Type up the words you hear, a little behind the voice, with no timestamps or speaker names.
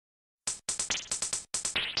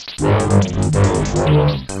Welcome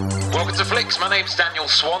to Flicks, my name's Daniel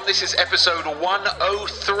Swan. This is episode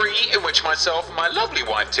 103, in which myself and my lovely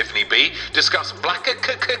wife Tiffany B discuss Black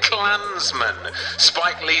Klansman,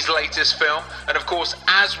 Spike Lee's latest film. And of course,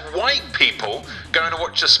 as white people going to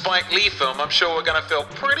watch a Spike Lee film, I'm sure we're going to feel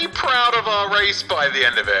pretty proud of our race by the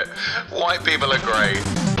end of it. White people are great.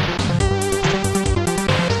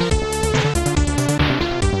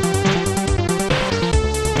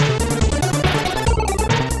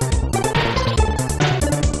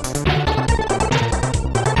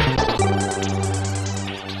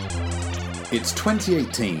 It's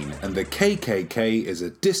 2018 and the KKK is a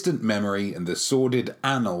distant memory in the sordid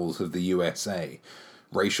annals of the USA.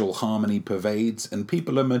 Racial harmony pervades and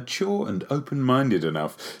people are mature and open-minded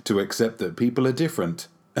enough to accept that people are different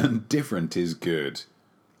and different is good.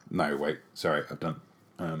 No, wait, sorry, I've done...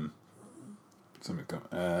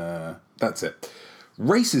 that's it.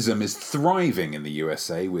 Racism is thriving in the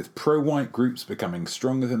USA, with pro-white groups becoming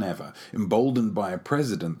stronger than ever, emboldened by a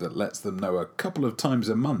president that lets them know a couple of times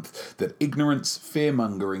a month that ignorance,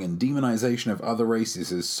 fear-mongering and demonization of other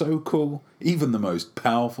races is so cool, even the most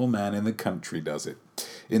powerful man in the country does it.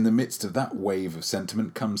 In the midst of that wave of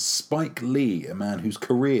sentiment comes Spike Lee, a man whose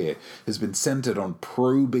career has been centered on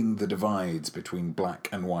probing the divides between black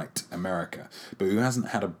and white America, but who hasn't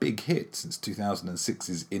had a big hit since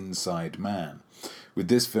 2006's Inside Man. With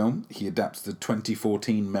this film, he adapts the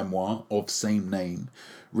 2014 memoir of same name,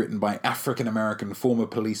 written by African-American former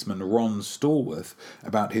policeman Ron Stallworth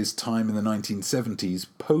about his time in the 1970s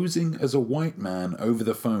posing as a white man over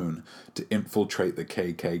the phone to infiltrate the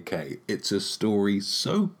KKK. It's a story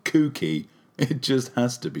so kooky, it just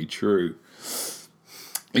has to be true.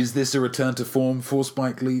 Is this a return to form for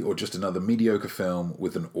Spike Lee, or just another mediocre film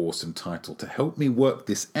with an awesome title? To help me work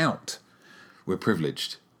this out, we're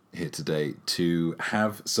privileged here today to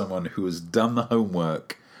have someone who has done the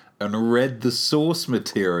homework and read the source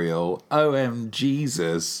material.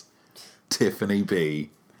 OMGesus, Tiffany B.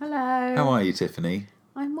 Hello. How are you, Tiffany?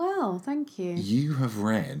 I'm well, thank you. You have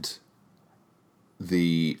read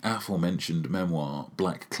the aforementioned memoir,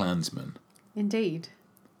 Black Klansman. Indeed.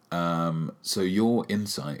 So your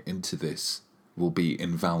insight into this will be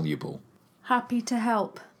invaluable. Happy to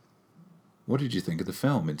help. What did you think of the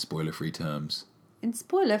film in spoiler-free terms? In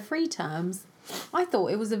spoiler-free terms, I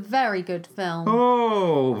thought it was a very good film.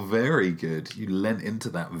 Oh, very good. You lent into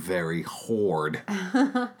that very hard.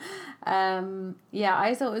 Yeah,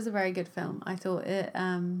 I thought it was a very good film. I thought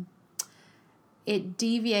it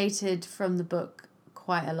deviated from the book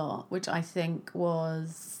quite a lot, which I think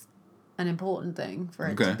was an important thing for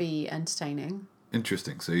it to be entertaining.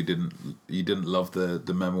 Interesting. So you didn't love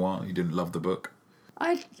the memoir? You didn't love the book?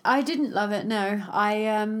 I didn't love it, no.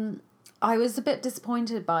 I was a bit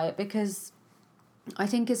disappointed by it because I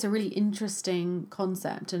think it's a really interesting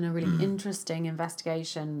concept and a really interesting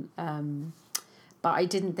investigation, but I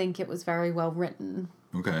didn't think it was very well written.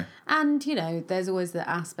 Okay. And, there's always the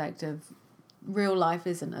aspect of real life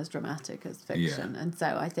isn't as dramatic as fiction. Yeah. And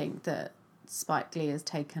so I think that Spike Lee has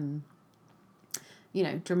taken,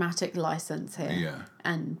 dramatic license here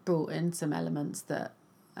and brought in some elements that...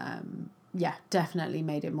 definitely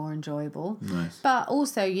made it more enjoyable. Nice. But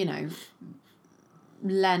also,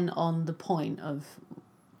 lent on the point of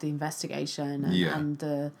the investigation and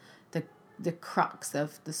the crux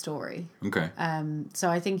of the story. Okay. So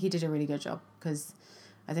I think he did a really good job because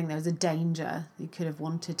I think there was a danger he could have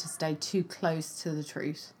wanted to stay too close to the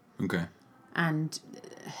truth. Okay. And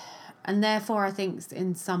therefore I think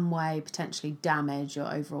in some way potentially damage your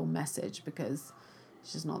overall message because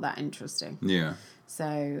it's just not that interesting. Yeah.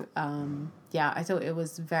 So, I thought it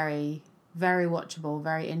was very, very watchable,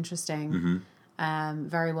 very interesting,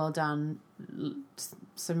 very well done,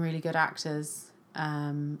 some really good actors,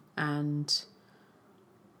 and,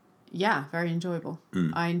 very enjoyable.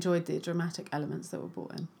 I enjoyed the dramatic elements that were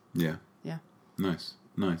brought in. Yeah. Yeah. Nice.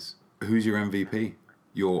 Who's your MVP?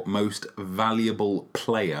 Your most valuable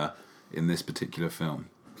player in this particular film?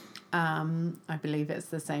 I believe it's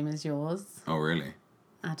the same as yours. Oh, really?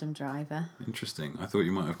 Adam Driver. Interesting. I thought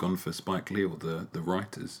you might have gone for Spike Lee or the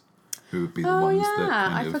writers, who would be the ones that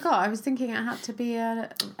kind of... I forgot. I was thinking it had to be an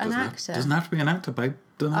actor. Doesn't have to be an actor, babe.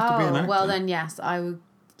 Doesn't have to be an actor. Well then, yes, I would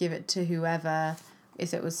give it to whoever,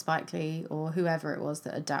 if it was Spike Lee or whoever it was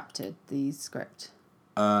that adapted the script.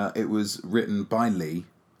 It was written by Lee,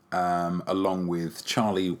 along with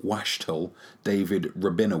Charlie Washtel, David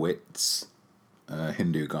Rabinowitz,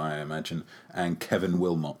 Hindu guy, I imagine, and Kevin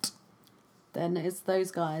Wilmot. Then it's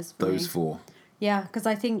those guys. Those four. Yeah, because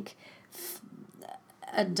I think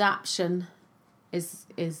adaptation is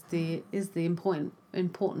the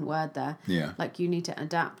important word there. Yeah. Like, you need to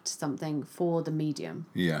adapt something for the medium.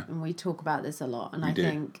 Yeah. And we talk about this a lot. And We I do.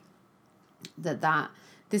 think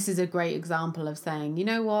this is a great example of saying, you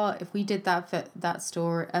know what, if we did that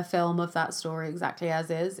story, a film of that story exactly as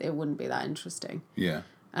is, it wouldn't be that interesting. Yeah.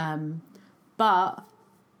 But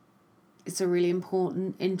it's a really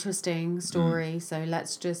important, interesting story. So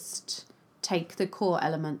let's just take the core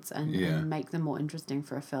elements and make them more interesting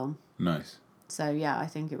for a film. Nice. So yeah, I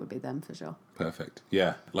think it would be them for sure. Perfect.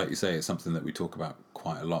 Yeah, like you say, it's something that we talk about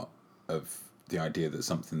quite a lot, of the idea that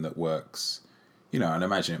something that works, you know, and I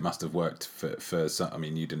imagine it must have worked for some, I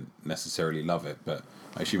mean, you didn't necessarily love it, but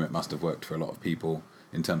I assume it must have worked for a lot of people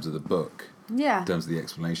in terms of the book, Yeah. in terms of the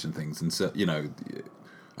explanation things. And so, you know,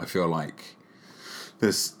 I feel like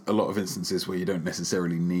there's a lot of instances where you don't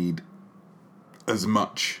necessarily need as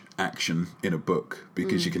much action in a book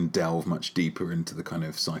because you can delve much deeper into the kind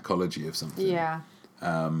of psychology of something. Yeah.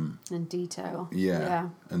 And detail. Yeah.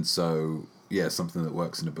 And so, yeah, something that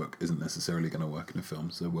works in a book isn't necessarily going to work in a film.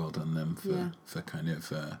 So well done them for kind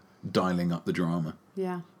of dialing up the drama.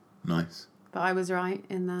 Yeah. Nice. But I was right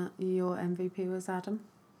in that your MVP was Adam.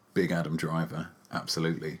 Big Adam Driver.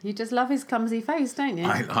 Absolutely. You just love his clumsy face, don't you?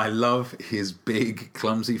 I love his big,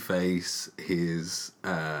 clumsy face, his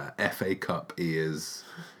FA Cup ears,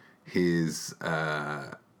 his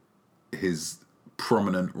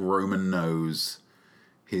prominent Roman nose,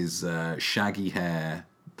 his shaggy hair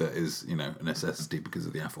that is, you know, a necessity because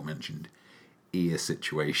of the aforementioned ear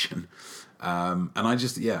situation. And I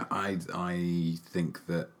just, I think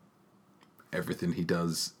that everything he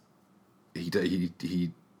does, he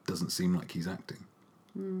doesn't seem like he's acting.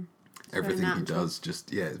 Everything he does just,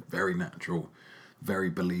 very natural, very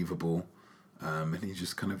believable. And he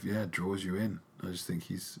just kind of, draws you in. I just think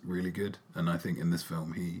he's really good. And I think in this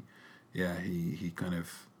film, he kind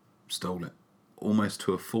of stole it almost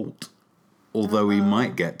to a fault. Although we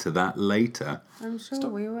might get to that later. I'm sure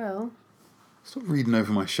we will. Stop reading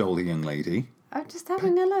over my shoulder, young lady. I'm just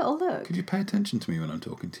having a little look. Could you pay attention to me when I'm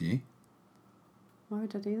talking to you? Why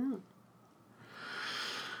would I do that?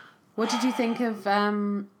 What did you think of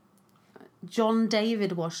John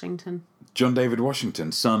David Washington? John David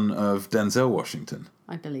Washington, son of Denzel Washington.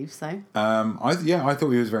 I believe so. I thought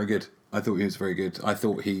he was very good. I thought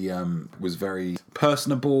he was very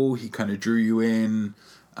personable. He kind of drew you in.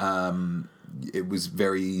 It was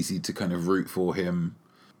very easy to kind of root for him.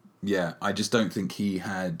 Yeah, I just don't think he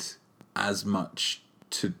had as much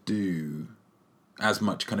to do, as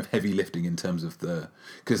much kind of heavy lifting in terms of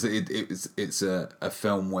because it's a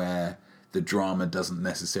film where the drama doesn't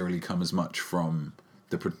necessarily come as much from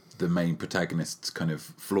the main protagonist's kind of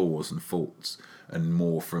flaws and faults, and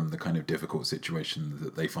more from the kind of difficult situation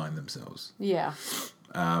that they find themselves. Yeah.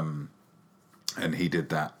 And he did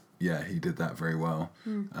that. Yeah, he did that very well.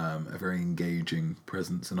 A very engaging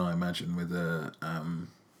presence, and I imagine with a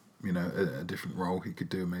different role, he could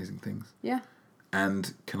do amazing things. Yeah.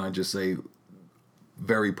 And can I just say,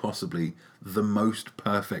 very possibly the most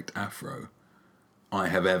perfect afro I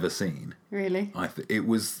have ever seen. Really? It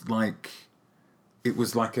was like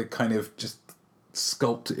a kind of just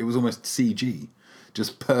sculpted. It was almost CG,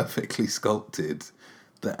 just perfectly sculpted.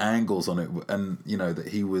 The angles on it, and you know that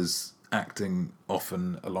he was acting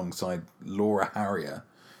often alongside Laura Harrier,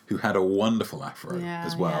 who had a wonderful afro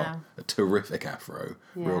as well, a terrific afro,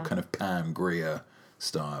 real kind of Pam Grier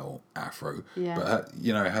style afro. Yeah. But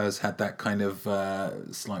hers had that kind of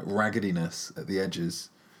slight raggediness at the edges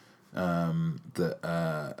that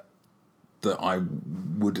I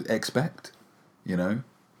would expect, you know.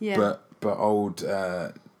 Yeah. But old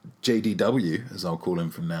JDW, as I'll call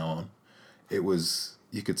him from now on, it was,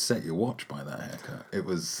 you could set your watch by that haircut. It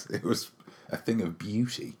was a thing of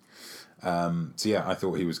beauty. So yeah, I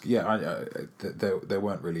thought he was. Yeah, there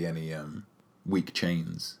weren't really any weak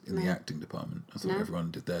chains in the acting department. I thought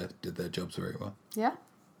everyone did their jobs very well. Yeah.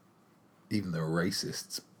 Even the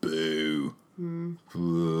racists, boo.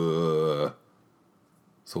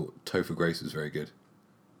 Thought Topher Grace was very good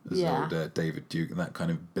as old David Duke, and that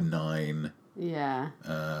kind of benign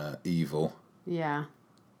evil. Yeah.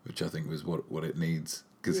 Which I think was what it needs,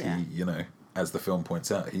 because he, you know, as the film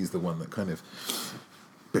points out, he's the one that kind of,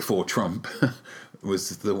 before Trump,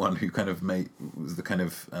 was the one who kind of was the kind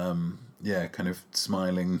of kind of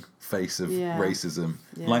smiling face of racism.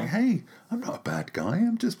 Yeah. Like, hey, I'm not a bad guy.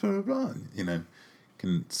 I'm just blah blah blah. You know,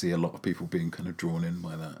 can see a lot of people being kind of drawn in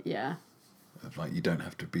by that. Yeah. Like, you don't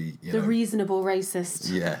have to be the reasonable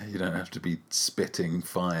racist. Yeah, you don't have to be spitting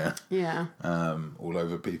fire. Yeah. All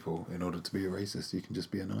over people in order to be a racist. You can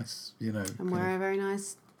just be a nice, you know. And wear a very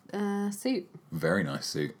nice suit. Very nice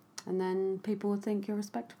suit. And then people would think you're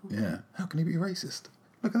respectable. Yeah. How can you be racist?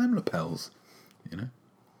 Look at them lapels. you know.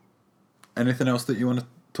 Anything else that you want to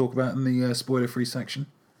talk about in the spoiler-free section?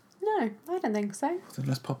 No, I don't think so. Then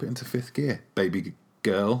let's pop it into fifth gear, baby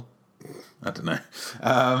girl. I don't know.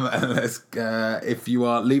 And let's, if you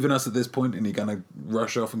are leaving us at this point and you're going to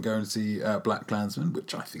rush off and go and see Black Klansman,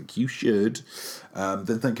 which I think you should,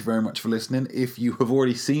 then thank you very much for listening. If you have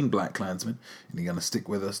already seen Black Klansman and you're going to stick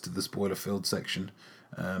with us to the spoiler-filled section,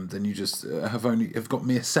 then you just have got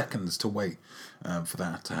mere seconds to wait for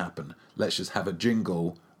that to happen. Let's just have a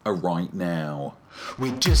jingle right now.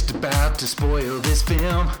 We're just about to spoil this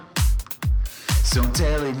film, so I'm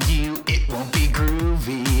telling you it won't be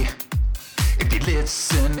groovy if you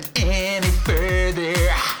listen any further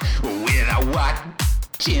without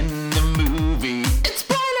watching the movie. It's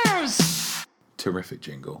spoilers! Terrific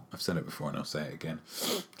jingle. I've said it before and I'll say it again.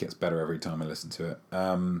 It gets better every time I listen to it.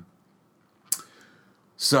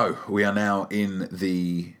 So, we are now in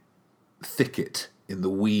the thicket, in the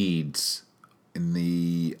weeds, in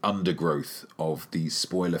the undergrowth of the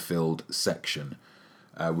spoiler-filled section.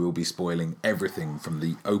 We will be spoiling everything from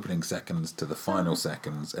the opening seconds to the final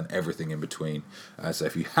seconds and everything in between. So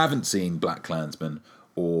if you haven't seen Black Klansman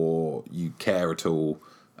or you care at all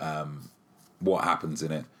what happens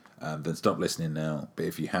in it, then stop listening now. But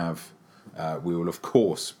if you have, we will of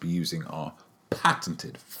course be using our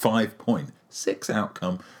patented 5.6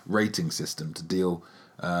 outcome rating system to deal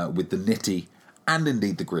with the nitty and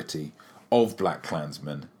indeed the gritty of Black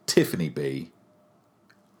Klansman. Tiffany B,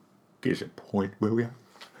 gives a point, will you?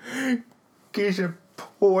 Gives a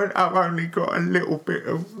point. I've only got a little bit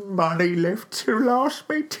of money left to last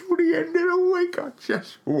me till the end of the week. I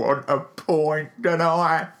just want a point, don't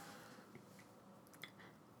I?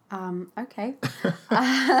 Okay.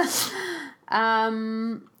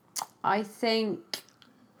 I think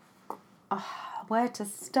where to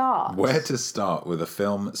start? Where to start with a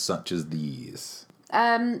film such as these?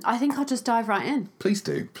 I think I'll just dive right in. Please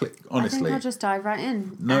do. Honestly. I think I'll just dive right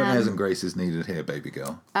in. No airs and graces needed here, baby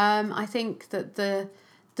girl. I think that the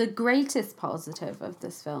greatest positive of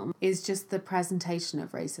this film is just the presentation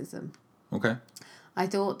of racism. Okay. I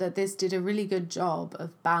thought that this did a really good job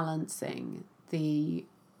of balancing the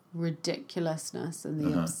ridiculousness and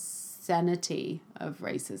the obscenity of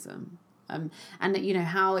racism. And you know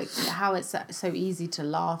how it's so easy to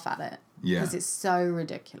laugh at it because it's so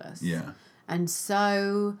ridiculous. Yeah. And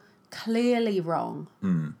so clearly wrong.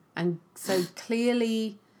 And so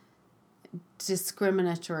clearly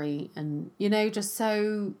discriminatory and, you know, just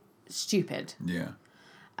so stupid. Yeah.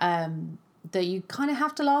 That you kind of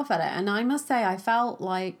have to laugh at it. And I must say, I felt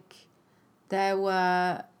like there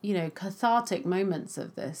were, you know, cathartic moments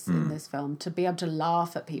of this in this film, to be able to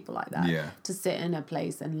laugh at people like that. Yeah. To sit in a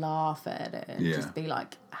place and laugh at it and just be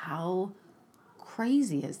like, how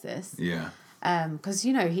crazy is this? Yeah. Because,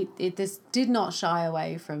 you know, this did not shy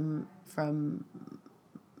away from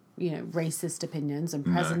you know, racist opinions and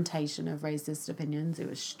presentation of racist opinions. It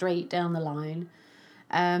was straight down the line.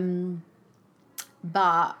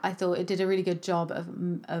 But I thought it did a really good job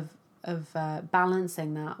of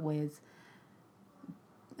balancing that with,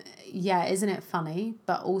 isn't it funny?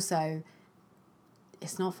 But also,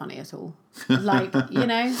 it's not funny at all. Like, you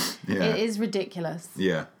know, it is ridiculous.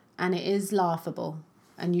 Yeah. And it is laughable.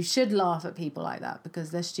 And you should laugh at people like that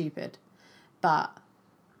because they're stupid. But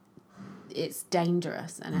it's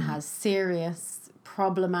dangerous and it has serious,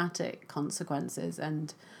 problematic consequences.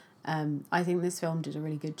 And I think this film did a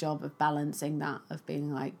really good job of balancing that, of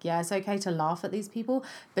being like, yeah, it's okay to laugh at these people,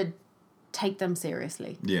 but take them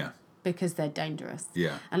seriously. Yeah. Because they're dangerous.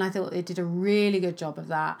 Yeah. And I thought it did a really good job of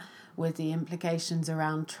that, with the implications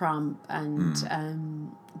around Trump and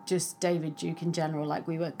just David Duke in general, like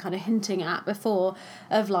we were kind of hinting at before,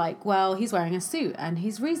 of like, well, he's wearing a suit and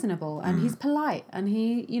he's reasonable and he's polite and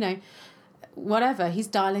he, you know, whatever, he's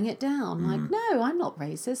dialing it down. Like, no, I'm not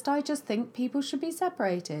racist. I just think people should be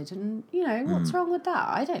separated. And, you know, what's wrong with that?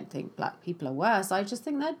 I don't think black people are worse. I just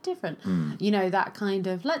think they're different. You know, that kind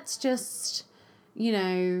of, let's just, you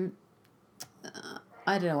know...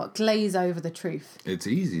 I don't know what, glaze over the truth. It's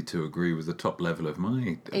easy to agree with the top level of my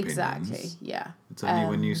opinions. Exactly, yeah. It's only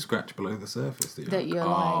when you scratch below the surface that you're like,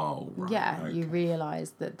 oh, right. Yeah, okay. You realise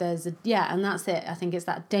that there's a, and that's it. I think it's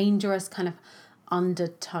that dangerous kind of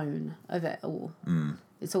undertone of it all.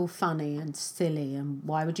 It's all funny and silly, and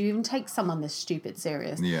why would you even take someone this stupid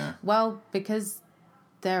serious? Yeah. Well, because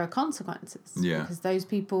there are consequences. Yeah. Because those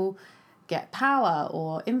people get power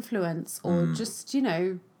or influence or just, you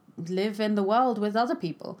know, live in the world with other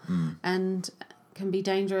people and can be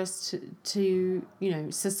dangerous to you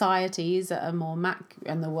know, societies at a more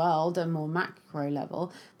and the world at a more macro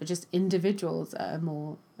level, but just individuals at a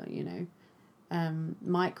more, you know,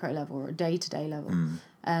 micro level or a day-to-day level.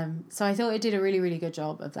 So I thought it did a really, really good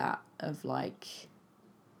job of that, of like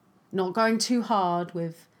not going too hard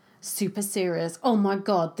with super serious, oh my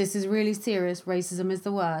God, this is really serious, racism is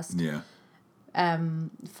the worst. Yeah.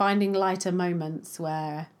 Finding lighter moments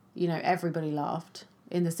where, you know, everybody laughed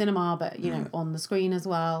in the cinema, but, you know, on the screen as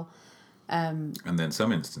well. And then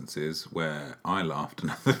some instances where I laughed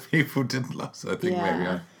and other people didn't laugh. So I think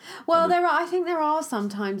maybe I think there are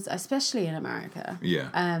sometimes, especially in America.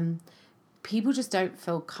 Yeah. People just don't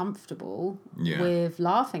feel comfortable Yeah. with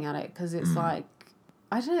laughing at it because it's like,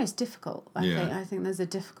 I don't know, it's difficult. I think there's a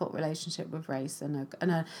difficult relationship with race and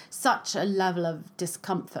such a level of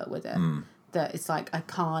discomfort with it that it's like I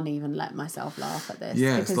can't even let myself laugh at this.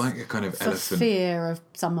 Yeah, it's like a kind of for elephant. fear of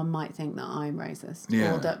someone might think that I'm racist,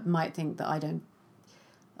 Yeah. or that might think that I don't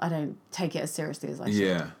take it as seriously as I should.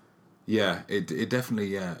 Yeah. Yeah, it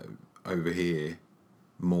definitely, over here,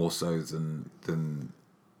 more so than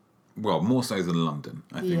more so than London.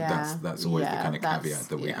 I think that's always the kind of caveat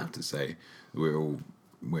that we have to say.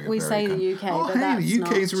 We say kind the UK, but that's the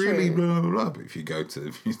UK's not really true. blah, blah, blah. But if you go to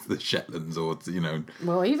the Shetlands or to,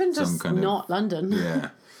 Well, even some just kind not London. Yeah.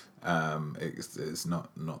 It's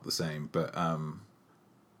not the same. But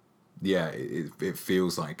yeah, it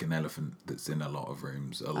feels like an elephant that's in a lot of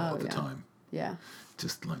rooms a lot of the time. Yeah.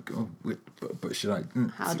 Just like, but should I?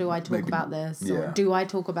 How do I talk about this? Yeah. Or do I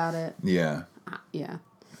talk about it? Yeah. Yeah.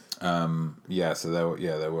 Yeah. So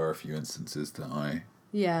there were a few instances that I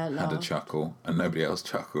had a chuckle and nobody else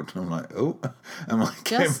chuckled, and I'm like, oh, am I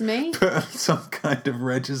just me? Put on some kind of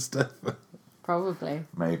register? Probably.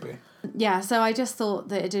 Maybe. Yeah, so I just thought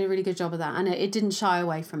that it did a really good job of that, and it didn't shy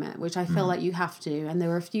away from it, which I feel like you have to. And there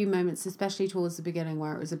were a few moments, especially towards the beginning,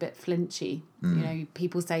 where it was a bit flinchy. You know,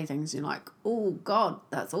 people say things, you're like, oh God,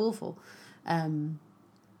 that's awful. But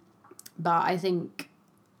I think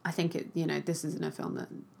it, you know, this isn't a film that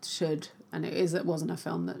should, and it wasn't a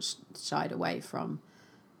film that shied away from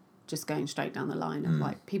just going straight down the line of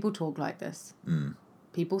like, people talk like this,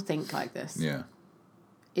 people think like this. Yeah.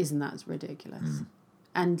 Isn't that ridiculous?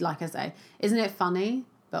 And like I say, isn't it funny,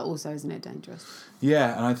 but also isn't it dangerous?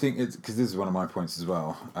 Yeah, and I think it's because this is one of my points as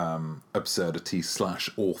well. Absurdity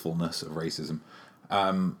 / awfulness of racism.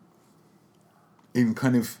 In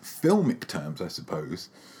kind of filmic terms, I suppose,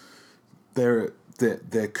 there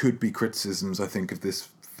could be criticisms, I think, of this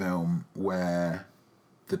film where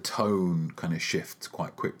the tone kind of shifts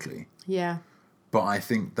quite quickly. Yeah. But I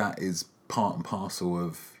think that is part and parcel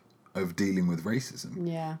of dealing with racism.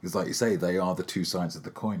 Yeah. Because like you say, they are the two sides of the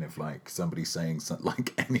coin of like somebody saying something,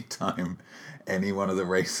 like anytime any one of the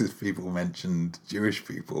racist people mentioned Jewish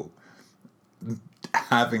people,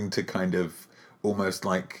 having to kind of almost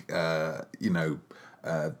like, the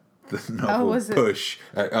novel Push,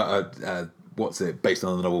 what's it, based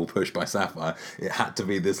on the novel Push by Sapphire, it had to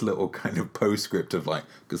be this little kind of postscript of like,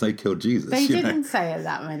 because they killed Jesus. They didn't say it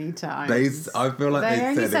that many times. I feel like they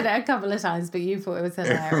only said it a couple of times, but you thought it was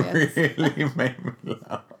hilarious. It really made me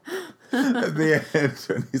laugh. At the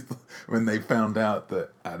end, when they found out that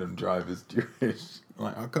Adam Driver's Jewish,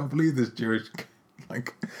 like, I can't believe this Jewish,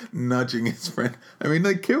 like, nudging his friend. I mean,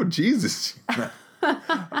 they killed Jesus.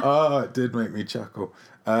 Oh, it did make me chuckle.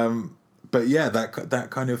 But yeah, that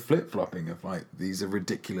kind of flip-flopping of like, these are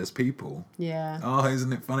ridiculous people. Yeah. Oh,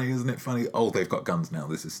 isn't it funny? Isn't it funny? Oh, they've got guns now.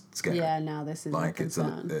 This is scary. Yeah, now this is like it's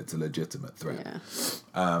a legitimate threat.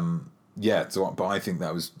 Yeah. But I think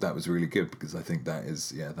that was really good, because I think that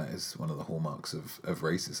is one of the hallmarks of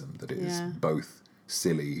racism, that it is both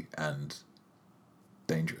silly and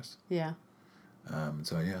dangerous. Yeah.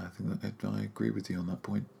 So yeah, I think that I agree with you on that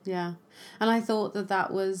point. Yeah, and I thought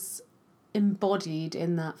that was embodied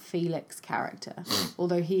in that Felix character,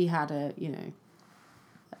 although he had an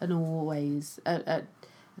always a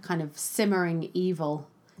kind of simmering evil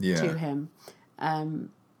to him,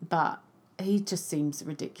 but he just seems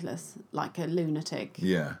ridiculous, like a lunatic.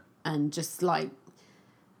 Yeah, and just like,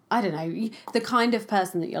 I don't know, the kind of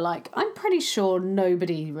person that you're like, I'm pretty sure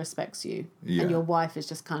nobody respects you, and your wife is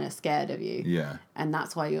just kind of scared of you. Yeah, and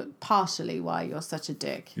that's why you're such a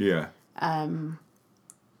dick. Yeah.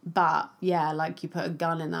 But yeah, like, you put a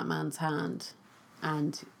gun in that man's hand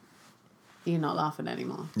and you're not laughing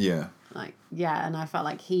anymore. Yeah. Like, yeah, and I felt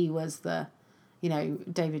like he was the,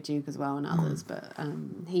 David Duke as well and others, but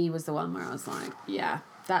he was the one where I was like, yeah,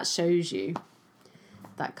 that shows you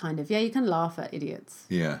that kind of, you can laugh at idiots.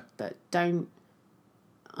 Yeah. But don't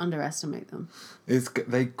underestimate them.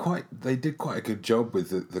 They did quite a good job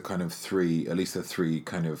with the kind of three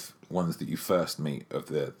kind of ones that you first meet of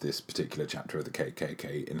this particular chapter of the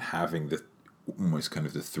KKK, in having the almost kind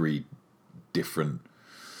of the three different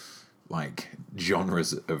like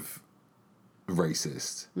genres of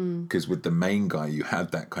racist. Because with the main guy, you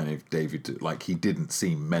had that kind of David, like, he didn't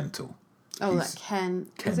seem mental. Oh, that Ken.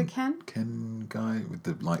 Is it Ken? Ken guy with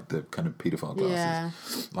the kind of paedophile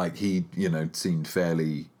glasses. Yeah. Like, he, seemed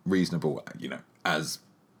fairly reasonable, as,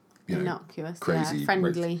 innocuous, crazy,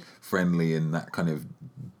 friendly. Friendly and that kind of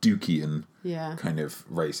Dukian kind of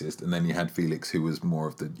racist. And then you had Felix, who was more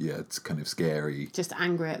of the, it's kind of scary. Just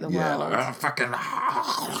angry at the Yeah, world. like, fucking...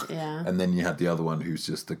 Yeah. And then you had the other one who's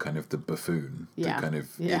just the kind of the buffoon, the kind of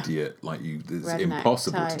idiot. Like, it's Redneck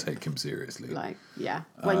impossible type. to take him seriously. Like,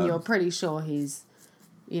 when you're pretty sure he's,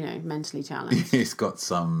 mentally challenged. He's got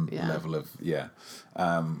some level of,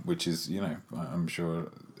 which is, I'm sure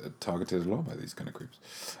targeted a lot by these kind of groups.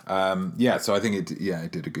 So I think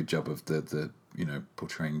it did a good job of the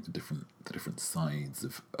portraying the different sides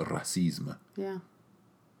of racism. Yeah.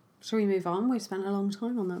 Shall we move on? We've spent a long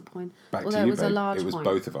time on that point. Back Although to you, it was babe. a large It was point.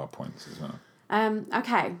 both of our points as well.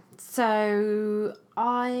 Okay, so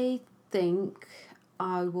I think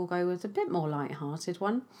I will go with a bit more light-hearted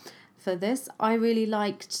one for this. I really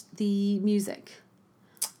liked the music.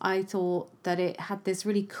 I thought that it had this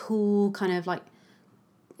really cool kind of like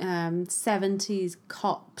 70s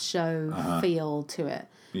cop show feel to it,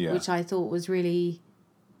 which I thought was really,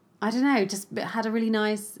 I don't know, just it had a really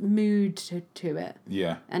nice mood to it.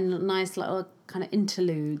 Yeah. And nice little kind of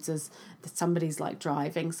interludes as somebody's like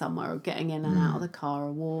driving somewhere or getting in and out of the car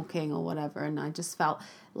or walking or whatever. And I just felt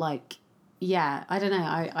like, I don't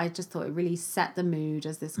know, I just thought it really set the mood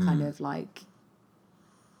as this kind of like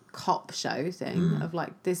cop show thing of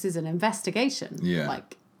like, this is an investigation. Yeah.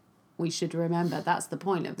 Like, we should remember that's the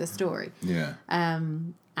point of the story. Yeah.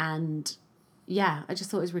 And I just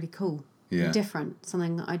thought it was really cool. Yeah. And different.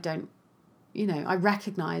 Something I don't, I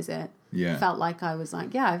recognise it. Yeah. Felt like I was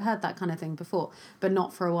like, I've heard that kind of thing before, but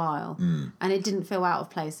not for a while. And it didn't feel out of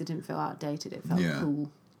place. It didn't feel outdated. It felt cool.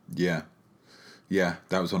 Yeah. Yeah,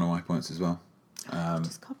 that was one of my points as well.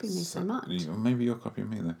 Just copying me so much. Maybe you're copying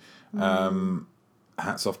me though.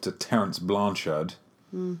 Hats off to Terence Blanchard,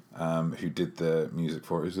 who did the music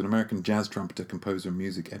for it. He was an American jazz trumpeter, composer, and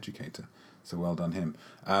music educator. So well done him.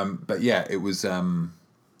 But yeah, it was... it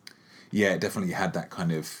definitely had that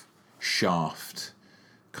kind of Shaft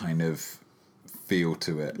kind of feel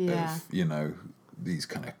to it of, these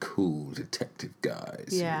kind of cool detective guys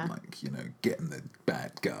who, like, getting the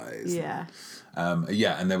bad guys.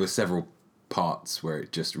 And there were several parts where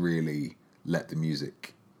it just really let the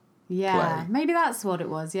music play. Maybe that's what it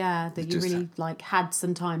was, that you really like had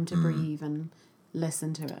some time to breathe and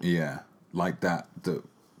listen to it. Yeah, like that,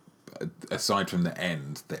 aside from the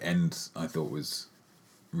end I thought was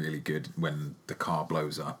really good when the car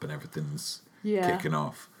blows up and everything's kicking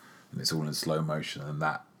off and it's all in slow motion, and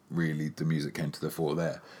that really, the music came to the fore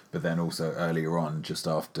there. But then also earlier on, just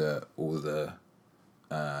after all the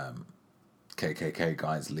KKK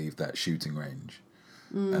guys leave that shooting range,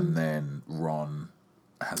 and then Ron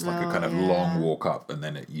has like a kind of long walk up, and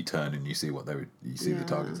then you turn and you see the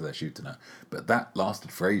targets they're shooting at. But that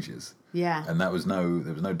lasted for ages. And there was no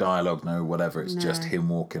dialogue, no whatever. It's just him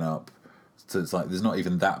walking up. So it's like there's not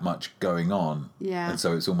even that much going on. And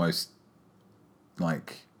so it's almost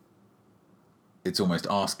like it's almost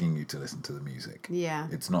asking you to listen to the music.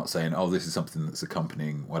 It's not saying, oh, this is something that's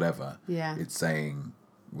accompanying whatever. It's saying,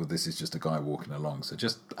 well, this is just a guy walking along. So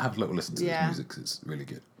just have a little listen to this music, 'cause it's really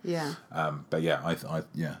good. But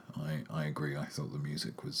I agree. I thought the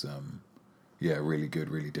music was really good,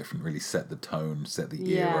 really different, really set the tone, set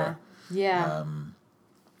the era. I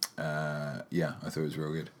thought it was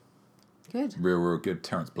real good. Good. Real good.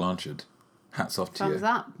 Terence Blanchard. Hats off to you. Thumbs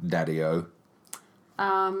up. Daddy-o.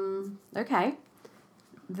 Okay.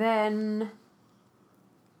 Then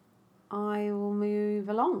I will move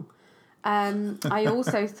along. I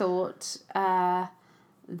also thought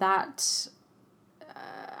that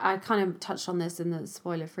I kind of touched on this in the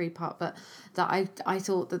spoiler-free part, but that I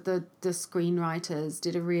thought that the screenwriters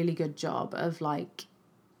did a really good job of like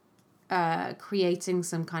creating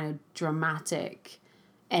some kind of dramatic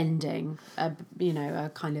ending, a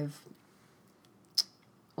kind of,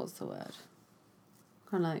 what's the word?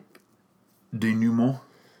 Kind of like Denouement.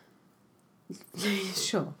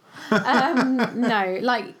 Sure. No,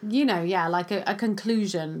 like, like a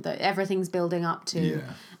conclusion that everything's building up to,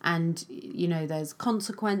 and there's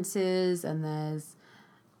consequences, and there's,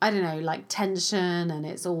 I don't know, like tension, and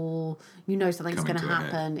it's all, something's going to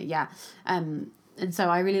happen. And so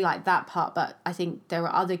I really like that part, but I think there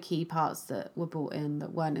were other key parts that were brought in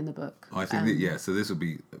that weren't in the book. I think so this will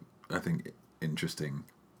be, I think, interesting.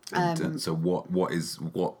 So what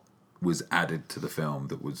was added to the film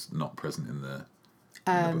that was not present in the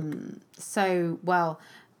book? So, well,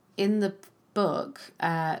 in the book,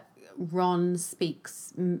 Ron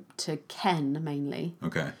speaks to Ken mainly.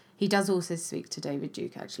 Okay. He does also speak to David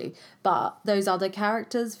Duke, actually. But those other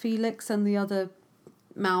characters, Felix and the other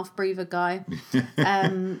mouth breather guy.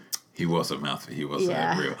 He was a mouth. He was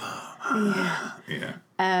a real. Yeah.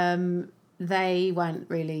 They weren't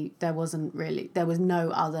really. There was no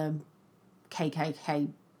other KKK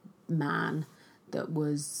man that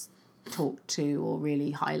was talked to or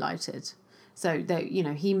really highlighted. So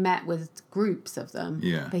he met with groups of them.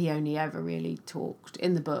 Yeah. But he only ever really talked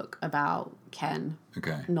in the book about Ken.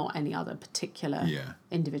 Okay. Not any other particular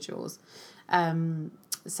individuals.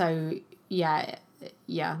 So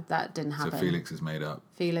that didn't happen. So Felix is made up.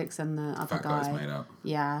 Felix and the other Fat guy. guy's made up.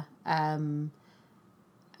 Yeah. And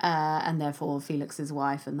therefore Felix's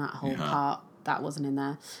wife and that whole part, that wasn't in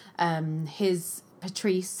there. His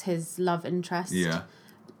Patrice, his love interest. Yeah.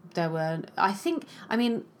 There were,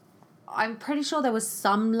 I'm pretty sure there was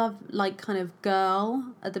some love, like kind of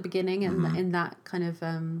girl at the beginning in that kind of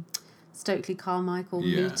Stokely Carmichael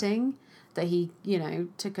meeting that he,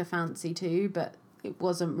 took a fancy to, but it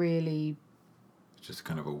wasn't really... Just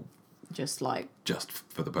kind of just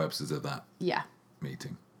for the purposes of that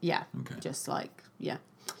meeting. Yeah. Okay. Just like,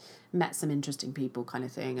 met some interesting people kind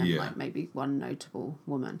of thing, and like maybe one notable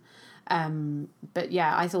woman. But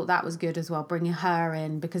I thought that was good as well, bringing her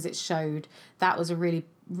in, because it showed that was a really,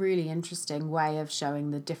 really interesting way of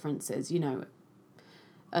showing the differences,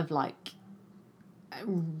 of like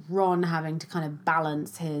Ron having to kind of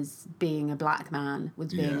balance his being a black man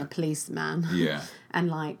with being a policeman. Yeah. And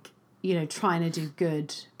like, trying to do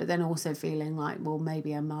good, but then also feeling like, well,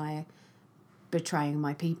 maybe am I betraying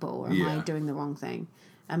my people, or am I doing the wrong thing?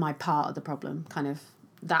 Am I part of the problem? Kind of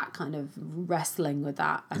that kind of wrestling with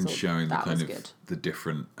that. I and thought showing that the kind was of good.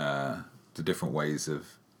 the different ways of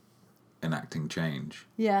enacting change.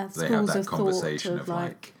 Yeah, they have that of conversation thought of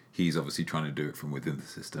like he's obviously trying to do it from within the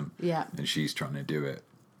system. Yeah. And she's trying to do it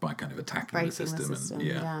by kind of attacking the system.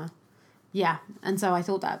 And yeah. And so I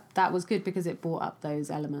thought that was good because it brought up those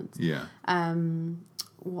elements. Yeah.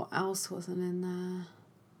 What else wasn't in there?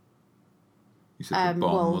 You said the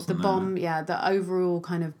bomb wasn't the bomb, the overall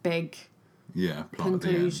kind of big plot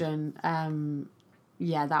conclusion.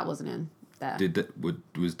 That wasn't in there.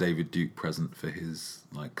 Was David Duke present for his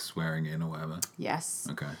like swearing in or whatever? Yes.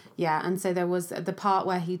 Okay. Yeah, and so there was the part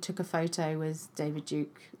where he took a photo with David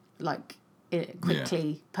Duke, like it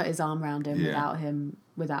quickly put his arm around him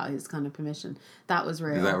without his kind of permission. That was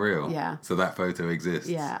real. Is that real? Yeah. So that photo exists.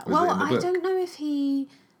 Yeah. Was it in the book? I don't know if he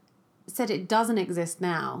said it doesn't exist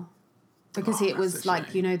now. Because it was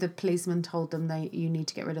like, the policeman told them you need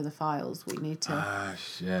to get rid of the files. We need to... Ah,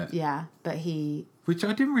 shit. Yeah, but he... Which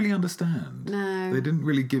I didn't really understand. No. They didn't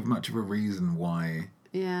really give much of a reason why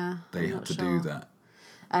they had to do that.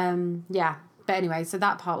 But anyway, so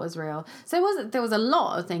that part was real. So there was a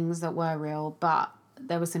lot of things that were real, but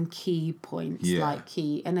there were some key points,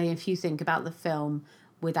 and if you think about the film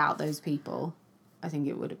without those people, I think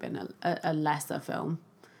it would have been a lesser film.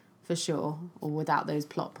 For sure, or without those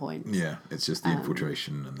plot points. Yeah, it's just the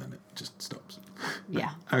infiltration and then it just stops.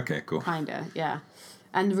 Yeah. Okay, cool. Kinda, yeah.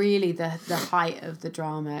 And really the height of the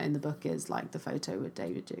drama in the book is like the photo with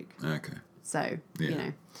David Duke. Okay. So,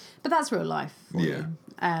 but that's real life for you.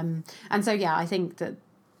 And so, I think that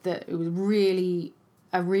it was really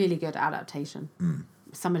a really good adaptation.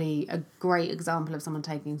 A great example of someone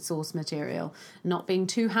taking source material, not being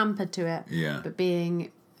too hampered to it, but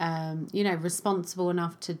being, responsible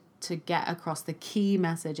enough to get across the key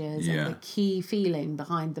messages and the key feeling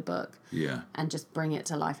behind the book. Yeah. And just bring it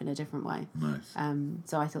to life in a different way. Nice.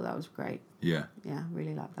 So I thought that was great. Yeah. Yeah,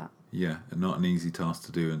 really like that. Yeah, and not an easy task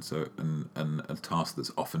to do, and a task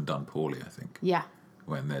that's often done poorly, I think. Yeah.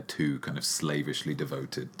 When they're too kind of slavishly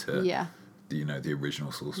devoted to the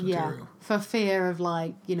original source material. For fear of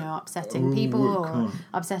upsetting people or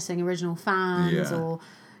upsetting original fans or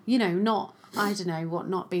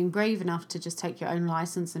not being brave enough to just take your own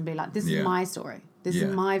license and be like, this is my story. This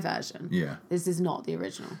is my version. Yeah. This is not the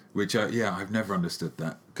original. Which, I've never understood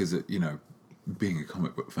that because, being a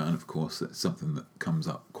comic book fan, of course, it's something that comes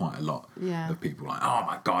up quite a lot. Yeah. Of people like, oh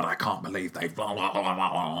my God, I can't believe they blah, blah, blah, blah,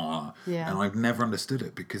 blah. Yeah. And I've never understood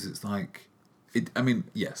it because it's like,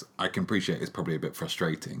 yes, I can appreciate it's probably a bit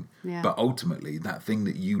frustrating. Yeah. But ultimately, that thing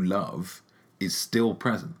that you love is still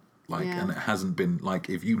present. And it hasn't been like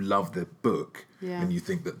if you love the book and you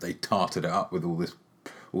think that they tarted it up with all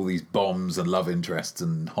these bombs and love interests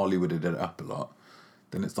and Hollywooded it up a lot,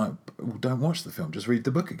 then it's like, well, don't watch the film, just read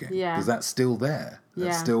the book again. Yeah. Because that's still there.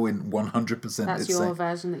 That's still in 100%. That's your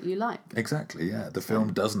version that you like. Exactly, yeah. The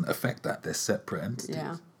film doesn't affect that. They're separate entities.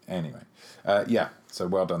 Yeah. Anyway, so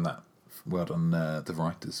well done that. Well done the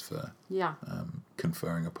writers for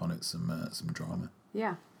conferring upon it some drama.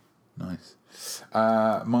 Yeah. Nice.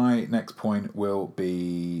 My next point will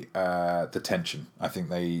be the tension. I think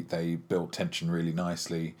they built tension really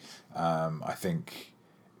nicely. I think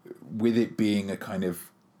with it being a kind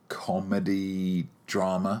of comedy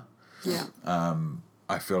drama, Yeah.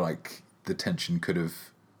 I feel like the tension could have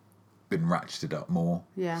been ratcheted up more.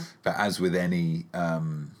 Yeah. But as with any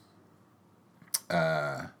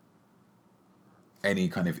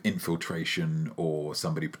kind of infiltration or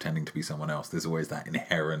somebody pretending to be someone else, there's always that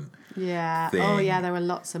inherent Yeah. thing Oh, yeah. There were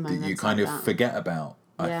lots of that moments you kind like of that. forget about.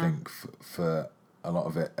 I Yeah. think for a lot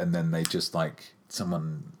of it, and then they just like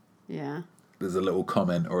someone. Yeah. There's a little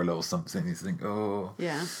comment or a little something. You think, oh,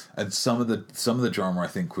 Yeah. and some of the drama I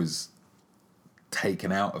think was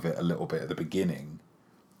taken out of it a little bit at the beginning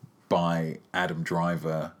by Adam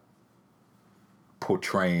Driver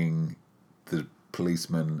portraying the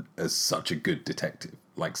policeman as such a good detective,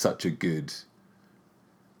 like such a good,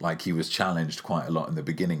 like he was challenged quite a lot in the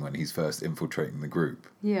beginning when he's first infiltrating the group,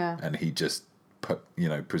 Yeah. and he just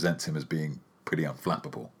presents him as being pretty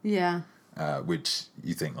unflappable. Yeah. Which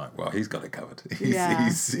you think like, well, he's got it covered. Yeah,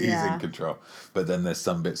 He's yeah. in control. But then there's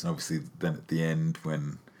some bits, and obviously then at the end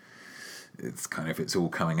when it's all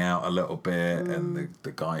coming out a little bit, and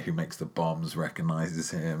the guy who makes the bombs recognizes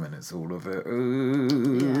him, and it's all of it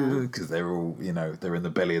because they're all they're in the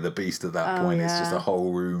belly of the beast at that point. It's just a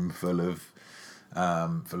whole room full of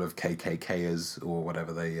KKKers or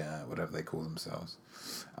whatever they call themselves.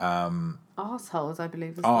 Arseholes, I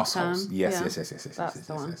believe, is Arseholes. the term. Yes. That's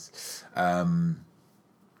the one.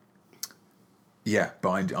 Yeah,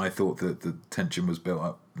 but I thought that the tension was built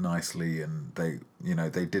up nicely, and they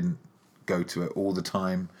didn't go to it all the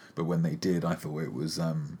time, but when they did, I thought it was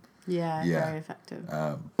very effective.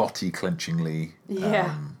 body clenchingly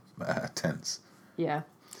tense. Yeah.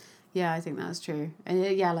 Yeah, I think that's true.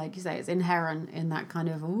 And like you say, it's inherent in that kind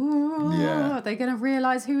of, are they going to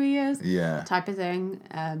realise who he is? Yeah. Type of thing.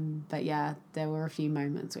 But yeah, there were a few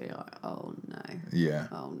moments where you're like, oh no. Yeah.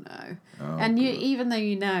 Oh no. Oh, and even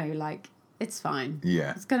though like, it's fine.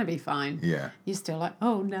 Yeah. It's going to be fine. Yeah. You're still like,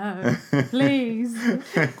 oh no, please.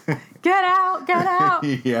 Get out.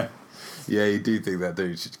 Yeah. Yeah, you do think that,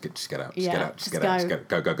 dude. Just get out. Just get out. Just get out. Just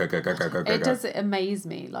go. It does amaze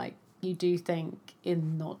me, like, you do think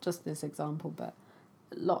in not just this example, but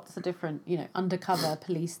lots of different, undercover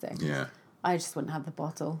police things. Yeah. I just wouldn't have the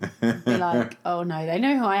bottle. Be like, oh no, they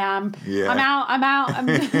know who I am. Yeah. I'm out.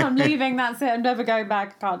 I'm leaving. That's it. I'm never going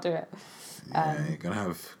back. I can't do it. Yeah, you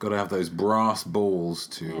gotta have those brass balls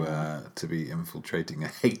to be infiltrating a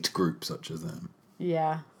hate group such as them.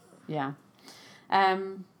 Yeah.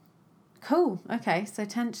 Cool. Okay, so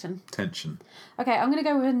tension. Okay, I'm gonna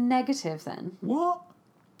go with a negative then. What?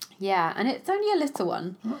 Yeah, and it's only a little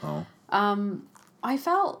one. Uh-oh. I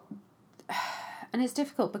felt, and it's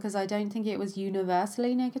difficult because I don't think it was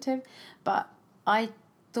universally negative, but I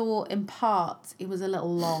thought in parts it was a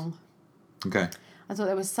little long. Okay. I thought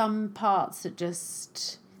there were some parts that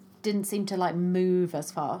just didn't seem to like move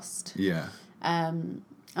as fast. Yeah.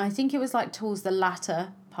 I think it was like towards the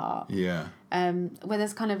latter part. Yeah. Where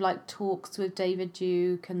there's kind of like talks with David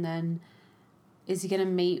Duke, and then is he going to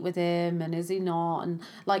meet with him and is he not? And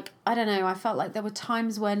like, I don't know, I felt like there were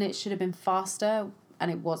times when it should have been faster and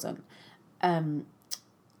it wasn't.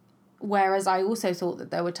 Whereas I also thought that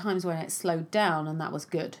there were times when it slowed down and that was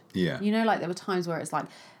good. Yeah. Like there were times where it's like,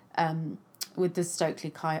 with the Stokely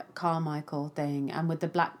Carmichael thing and with the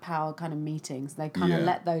Black Power kind of meetings, they kind of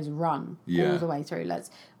let those run all the way through.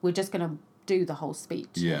 We're just going to do the whole speech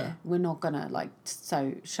here. We're not going to like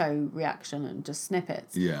show reaction and just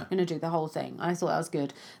snippets. Yeah. We're going to do the whole thing. I thought that was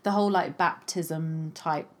good. The whole like baptism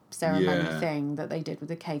type ceremony thing that they did with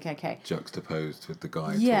the KKK. Juxtaposed with the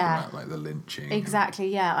guy talking about like the lynching. Exactly,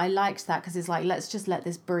 yeah. I liked that because it's like, let's just let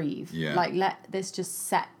this breathe. Yeah. Like, let this just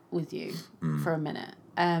set with you for a minute.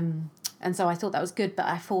 And so I thought that was good, but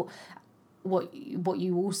I thought what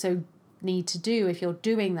you also need to do if you're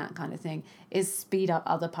doing that kind of thing is speed up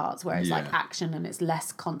other parts where it's like action and it's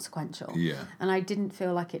less consequential. Yeah. And I didn't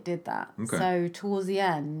feel like it did that. Okay. So towards the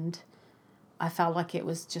end, I felt like it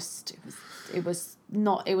lost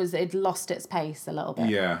its pace a little bit.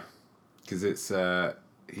 Yeah. Because it's, so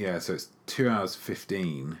it's 2 hours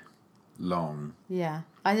 15 long. Yeah.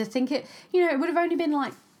 I think it would have only been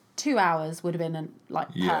like 2 hours would have been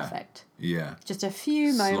perfect. Yeah. Just a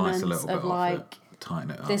few moments of like,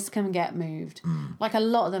 tighten it up. This can get moved. Like a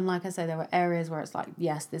lot of them, like I say, there were areas where it's like,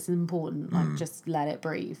 yes, this is important. Like just let it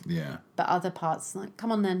breathe. Yeah. But other parts, like,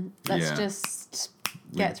 come on then, let's just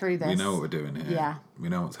get through this. We know what we're doing here. Yeah. We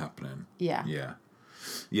know what's happening. Yeah. Yeah.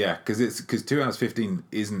 Yeah, because 2 hours 15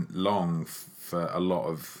 isn't long for a lot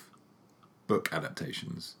of book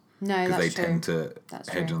adaptations. No, because they that's true. tend to That's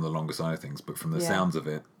hedge true. on the longer side of things. But from the Yeah. sounds of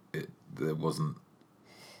it, there wasn't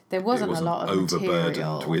a lot of overburdened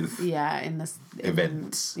material. with in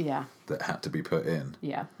events yeah. that had to be put in.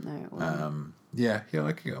 Yeah. No, it wasn't. Yeah,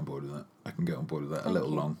 I can get on board with that. A Thank little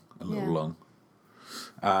you. long.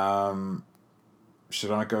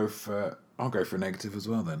 Should I go for? I'll go for a negative as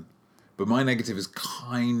well then. But my negative is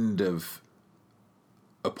kind of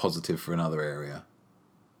a positive for another area.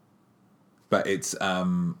 But it's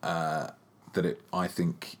I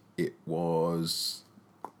think it was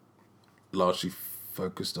largely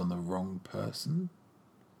focused on the wrong person.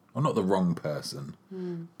 Well, not the wrong person,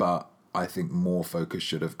 but I think more focus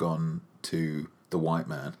should have gone to the white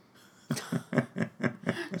man.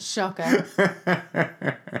 Shocker.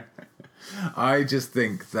 I just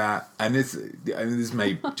think that, and this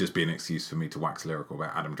may just be an excuse for me to wax lyrical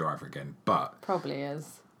about Adam Driver again, but Probably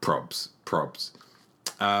is. probs.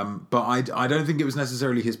 But I don't think it was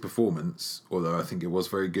necessarily his performance, although I think it was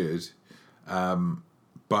very good.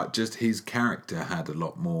 But just his character had a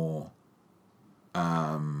lot more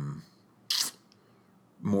of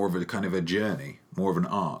a kind of a journey, more of an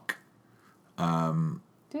arc.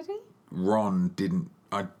 Did he? Ron didn't.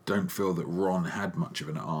 I don't feel that Ron had much of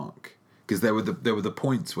an arc, because there were the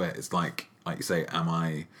points where it's like you say, am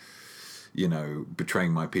I,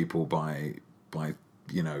 betraying my people by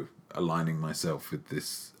aligning myself with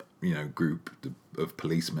this group of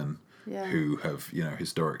policemen who have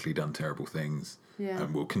historically done terrible things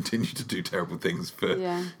and will continue to do terrible things for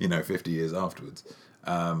 50 years afterwards.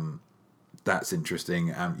 That's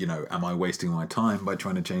interesting. Am I wasting my time by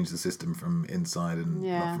trying to change the system from inside and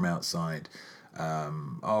not from outside?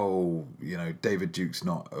 David Duke's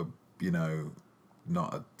not a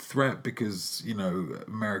threat because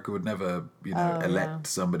America would never elect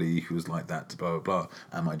somebody who was like that to blah blah blah.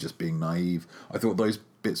 Am I just being naive? I thought those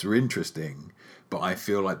bits were interesting, but I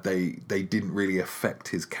feel like they didn't really affect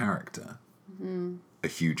his character a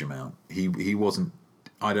huge amount. He wasn't.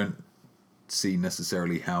 I don't see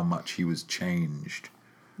necessarily how much he was changed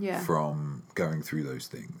from going through those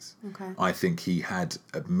things. Okay. I think he had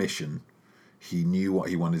a mission. He knew what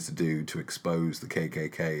he wanted to do to expose the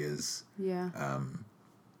KKK as an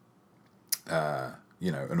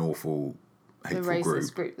awful, hateful the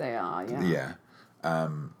racist group they are.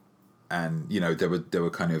 And there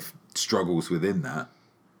were kind of struggles within that,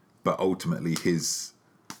 but ultimately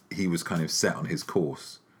he was kind of set on his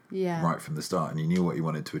course right from the start, and he knew what he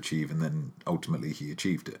wanted to achieve, and then ultimately he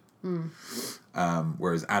achieved it.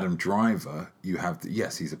 Whereas Adam Driver, you have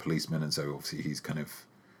he's a policeman, and so obviously he's kind of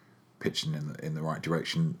pitching in the right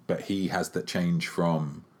direction, but he has that change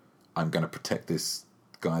from I'm going to protect this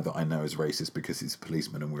guy that I know is racist because he's a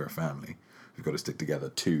policeman and we're a family, we've got to stick together,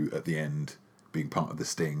 to at the end being part of the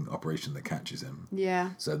sting operation that catches him.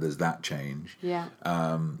 So there's that change.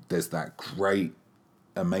 There's that great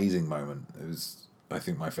amazing moment. It was, I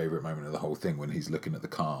think, my favourite moment of the whole thing, when he's looking at the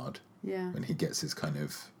card when he gets his kind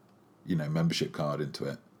of membership card into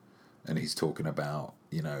it, and he's talking about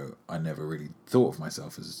I never really thought of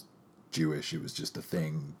myself as Jewish. It was just a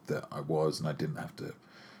thing that I was, and I didn't have to,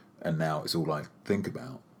 and now it's all I think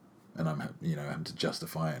about, and I'm having to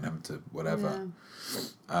justify it and having to whatever.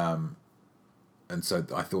 And so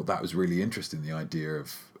I thought that was really interesting, the idea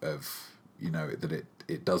of that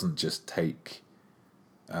it doesn't just take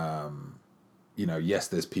yes,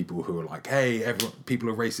 there's people who are like, hey, people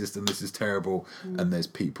are racist and this is terrible, and there's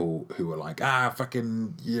people who are like,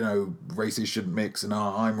 fucking, races shouldn't mix, and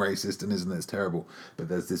I'm racist and isn't this terrible? But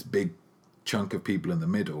there's this big chunk of people in the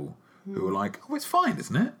middle who are like, oh, it's fine,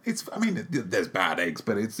 isn't it? There's bad eggs,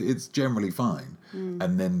 but it's generally fine.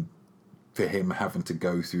 And then for him having to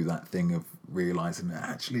go through that thing of realizing that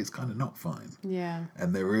actually it's kind of not fine.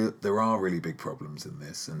 And there are really big problems in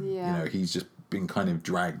this, and he's just been kind of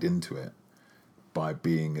dragged into it by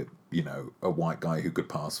being a white guy who could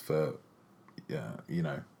pass for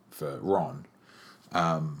for Ron,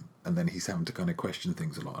 and then he's having to kind of question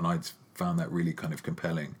things a lot, and I found that really kind of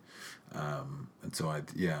compelling, and so I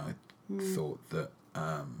thought that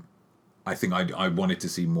I think I wanted to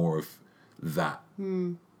see more of that.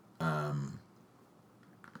 And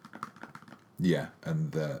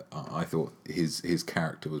I thought his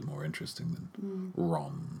character was more interesting than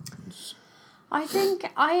Ron's. I think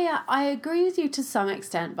I agree with you to some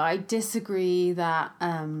extent, but I disagree that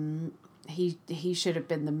he should have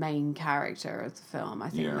been the main character of the film. I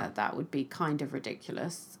think that would be kind of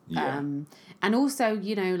ridiculous. And also,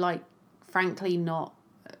 frankly, not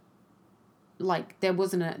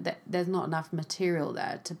there's not enough material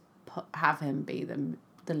there to have him be the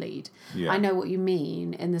the lead. Yeah. I know what you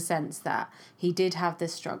mean in the sense that he did have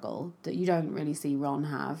this struggle that you don't really see Ron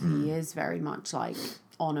have. He is very much like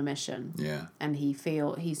on a mission. Yeah. And he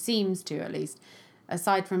seems to, at least,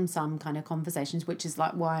 aside from some kind of conversations, which is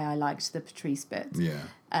like why I liked the Patrice bits. Yeah.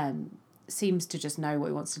 Seems to just know what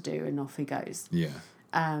he wants to do and off he goes. Yeah.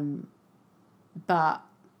 But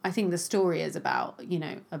I think the story is about, you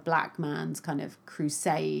know, a black man's kind of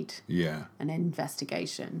crusade, Yeah. an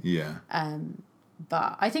investigation. Yeah.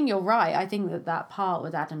 But I think you're right. I think that part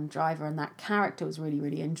with Adam Driver and that character was really,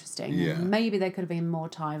 really interesting. Yeah. And maybe there could have been more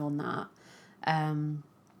time on that.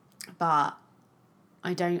 But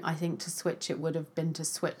I think to switch it would have been to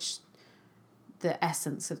switch the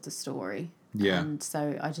essence of the story. Yeah. And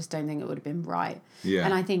so I just don't think it would have been right. Yeah.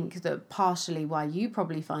 And I think that partially why you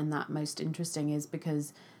probably find that most interesting is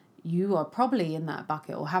because you are probably in that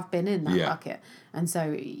bucket or have been in that Yeah. bucket. And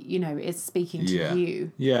so, you know, it's speaking to Yeah.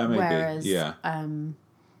 you. Yeah, maybe. Whereas, Yeah.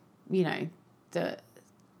 you know,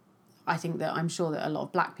 I think that I'm sure that a lot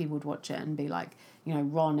of black people would watch it and be like, you know,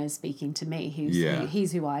 Ron is speaking to me.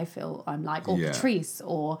 He's who I feel I'm like, or Yeah. Patrice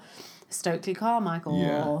or Stokely Carmichael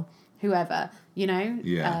Yeah. or whoever, you know.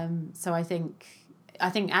 Yeah. So I think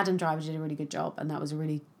Adam Driver did a really good job, and that was a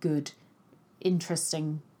really good,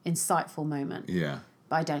 interesting, insightful moment. Yeah.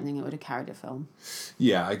 But I don't think it would have carried a film.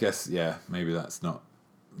 Yeah, I guess, maybe that's not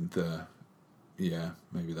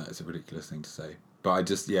maybe that is a ridiculous thing to say. But I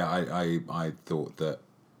just, I thought that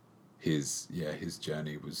his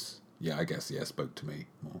journey was, I guess, spoke to me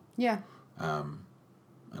more. Yeah. And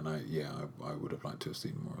I would have liked to have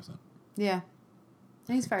seen more of that. Yeah.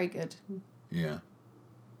 He's very good. Yeah.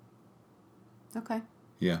 Okay.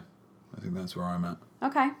 Yeah. I think that's where I'm at.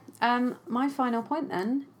 Okay. My final point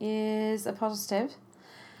then is a positive.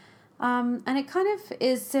 And it kind of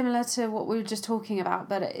is similar to what we were just talking about,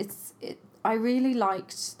 but I really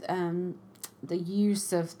liked the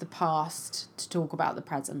use of the past to talk about the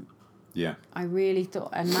present. Yeah. I really thought,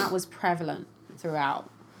 and that was prevalent throughout.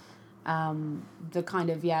 The kind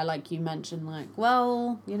of, like you mentioned, like,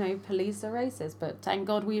 well, you know, police are racist, but thank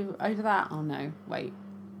God we're over that. Oh no, wait,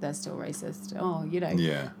 they're still racist. Oh, you know.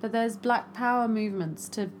 Yeah. But there's black power movements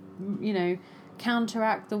to, you know,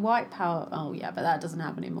 counteract the white power. Oh yeah, but that doesn't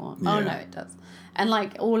happen anymore. Yeah. Oh no, it does. And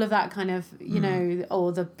like all of that kind of, you know,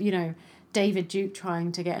 or the, you know, David Duke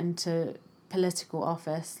trying to get into political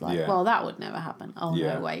office. Like, well, that would never happen. Oh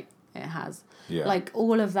no, wait, it has. Yeah. Like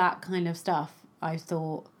all of that kind of stuff, I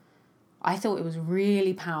thought it was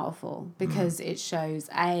really powerful because it shows,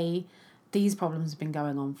 these problems have been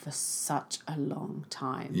going on for such a long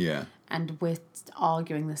time. Yeah. And we're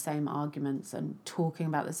arguing the same arguments and talking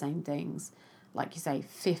about the same things, like you say,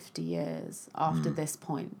 50 years after this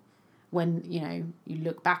point. When, you know, you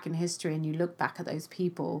look back in history and you look back at those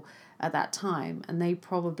people at that time, and they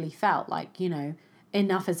probably felt like, you know,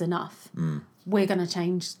 enough is enough. We're going to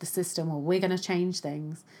change the system, or we're going to change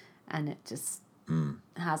things. And it just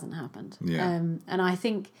hasn't happened. Yeah. And I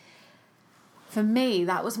think for me,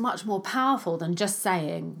 that was much more powerful than just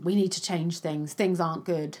saying we need to change things. Things aren't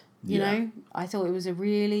good. You know, I thought it was a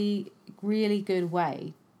really, really good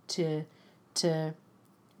way to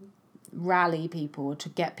rally people, to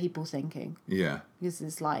get people thinking. Yeah. Because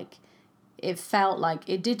it's like,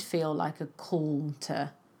 it did feel like a call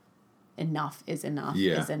to enough is enough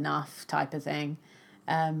is enough type of thing.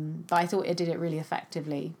 But I thought it did it really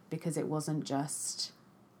effectively because it wasn't just,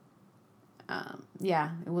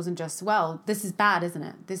 it wasn't just, well, this is bad, isn't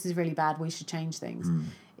it? This is really bad. We should change things.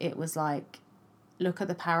 It was like, look at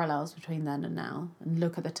the parallels between then and now, and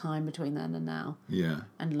look at the time between then and now. Yeah.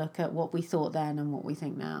 And look at what we thought then and what we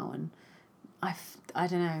think now. And I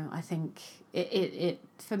don't know, I think it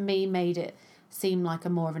for me made it seem like a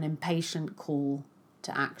more of an impatient call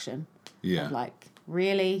to action. Yeah. Of like,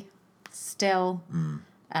 really? Still?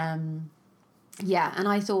 And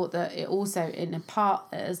I thought that it also,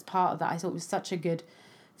 as part of that, I thought it was such a good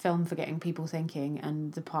film for getting people thinking.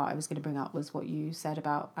 And the part I was going to bring up was what you said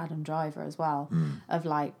about Adam Driver as well, of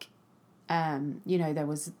like, you know, there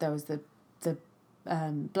was the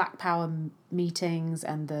Black Power meetings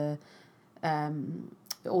and the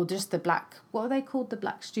or just the black, what are they called, the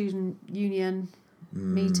Black Student Union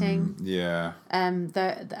meeting. Yeah. And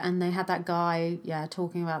they had that guy,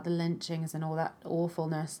 talking about the lynchings and all that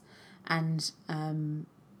awfulness, and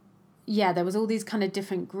there was all these kind of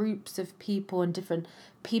different groups of people and different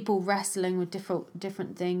people wrestling with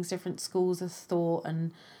different things, different schools of thought,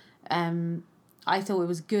 and I thought it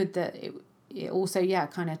was good that it also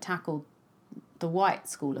kind of tackled the white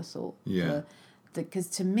school of thought. Yeah. Because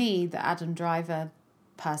to me, the Adam Driver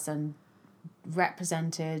person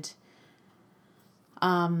represented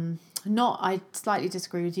I slightly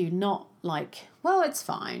disagree with you. Not like, well, it's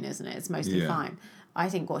fine, isn't it? It's mostly fine. I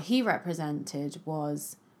think what he represented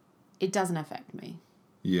was, it doesn't affect me.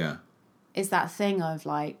 Yeah. It's that thing of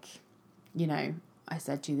like, you know, I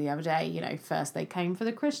said to you the other day, you know, first they came for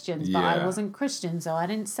the Christians, but I wasn't Christian, so I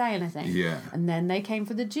didn't say anything. Yeah. And then they came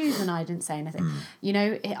for the Jews and I didn't say anything. You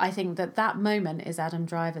know, I think that moment is Adam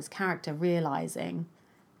Driver's character realising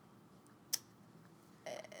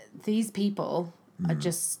these people are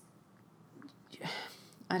just,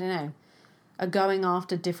 I don't know, are going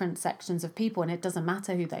after different sections of people, and it doesn't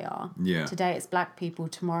matter who they are. Yeah. Today it's black people,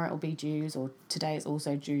 tomorrow it'll be Jews, or today it's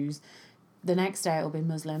also Jews. The next day it'll be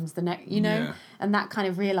Muslims, and that kind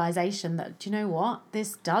of realisation that, do you know what?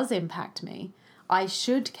 This does impact me. I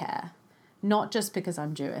should care, not just because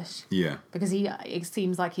I'm Jewish. Yeah. Because it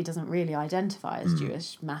seems like he doesn't really identify as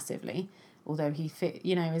Jewish massively, although he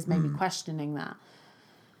is maybe questioning that.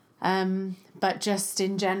 But just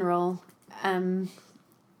in general,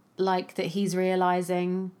 like that he's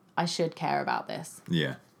realising I should care about this.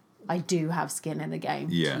 Yeah. I do have skin in the game,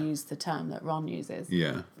 to use the term that Ron uses.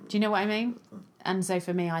 Yeah. Do you know what I mean? And so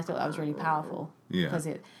for me, I thought that was really powerful. Yeah. Because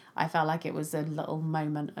I felt like it was a little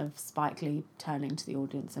moment of Spike Lee turning to the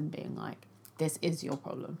audience and being like, this is your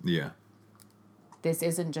problem. Yeah. This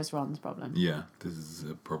isn't just Ron's problem. Yeah. This is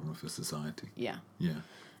a problem for society. Yeah. Yeah.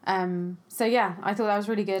 So yeah, I thought that was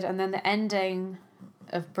really good. And then the ending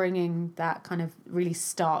of bringing that kind of really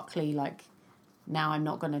starkly, like, now I'm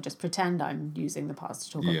not going to just pretend I'm using the past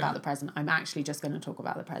to talk about the present. I'm actually just going to talk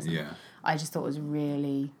about the present. Yeah. I just thought it was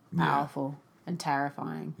really powerful and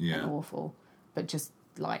terrifying and awful, but just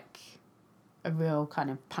like a real kind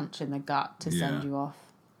of punch in the gut to send you off.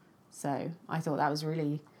 So I thought that was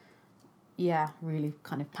really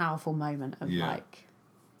kind of powerful moment of like,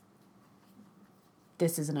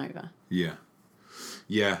 this isn't over. Yeah.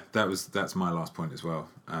 Yeah, that's my last point as well.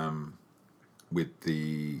 With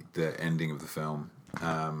the ending of the film,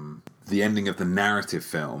 the ending of the narrative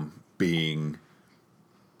film being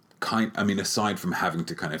aside from having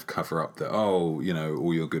to kind of cover up that, all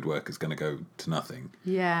your good work is going to go to nothing.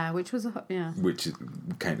 Yeah, which was which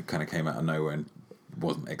kind of came out of nowhere and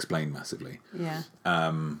wasn't explained massively. Yeah.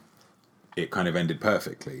 It kind of ended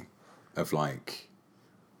perfectly, of like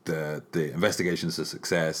the investigation's a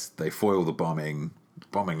success. They foil the bombing.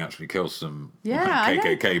 Bombing actually kills some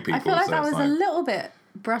KKK people. I feel like so that was a little bit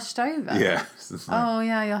brushed over. Yeah. Oh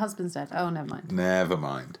yeah, your husband's dead. Oh, never mind. Never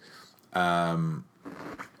mind. And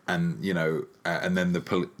and then the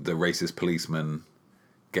racist policeman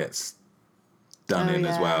gets done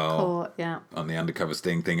as well. Caught, on the undercover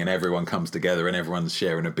sting thing, and everyone comes together and everyone's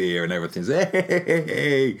sharing a beer and everything's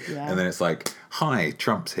hey. And then it's like, hi,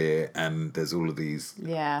 Trump's here, and there's all of these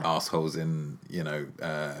assholes in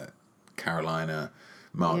Carolina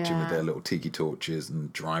marching with their little tiki torches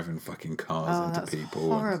and driving fucking cars into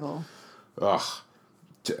people. Horrible.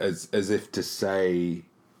 As if to say,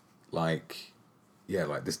 like,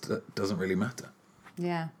 this doesn't really matter.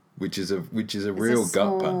 Yeah. Which is a real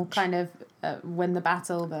gut punch. Kind of win the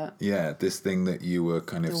battle, but this thing that you were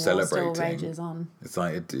kind of celebrating. Still rages on. It's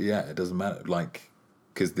like it doesn't matter, like,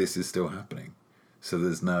 because this is still happening. So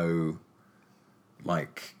there's no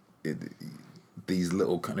these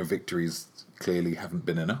little kind of victories clearly haven't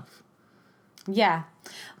been enough. Yeah.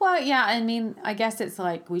 Well, yeah, I mean, I guess it's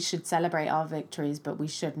like we should celebrate our victories, but we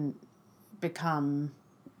shouldn't become,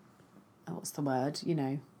 what's the word,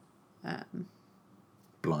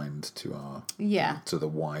 blind to our... to the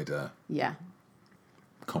wider...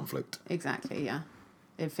 conflict. Exactly, yeah.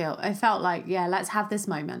 It felt like, let's have this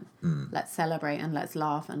moment. Let's celebrate and let's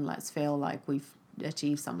laugh and let's feel like we've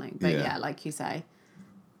achieved something. But like you say,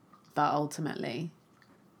 but ultimately...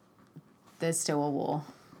 there's still a war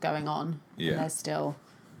going on. Yeah. And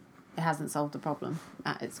it hasn't solved the problem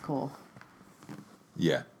at its core.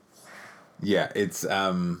 Yeah. Yeah, it's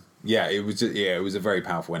it was a very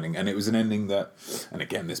powerful ending, and it was an ending that, and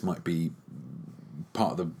again, this might be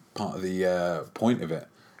part of the point of it,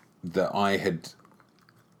 that I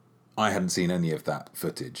hadn't seen any of that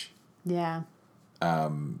footage. Yeah.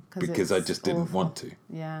 Because I just didn't want to.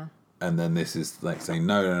 Yeah. And then this is like saying,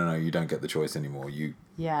 no, you don't get the choice anymore. You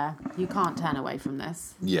can't turn away from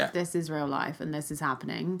this. Yeah. This is real life and this is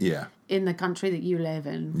happening. Yeah. In the country that you live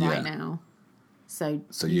in right now. So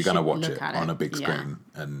you're going to watch it on a big screen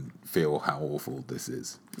and feel how awful this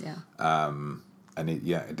is. Yeah. And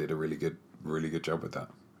it did a really good job with that.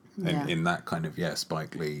 And in that kind of,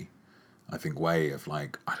 Spike Lee, I think, way of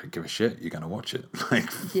like, I don't give a shit, you're going to watch it. Like,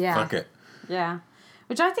 fuck it. Yeah.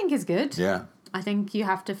 Which I think is good. Yeah. I think you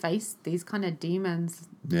have to face these kind of demons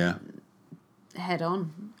head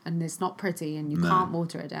on, and it's not pretty, and you can't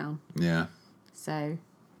water it down. Yeah. So,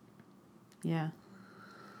 Yeah.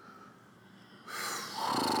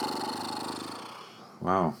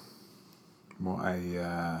 Wow. What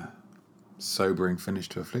a sobering finish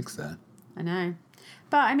to a flicks there. I know.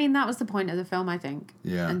 But, I mean, that was the point of the film, I think.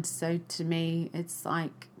 Yeah. And so, to me, it's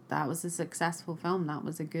like, that was a successful film. That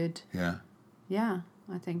was a good... Yeah. Yeah,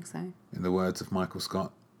 I think so. In the words of Michael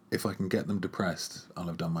Scott, if I can get them depressed, I'll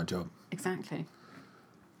have done my job. Exactly.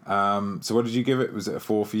 So what did you give it? Was it a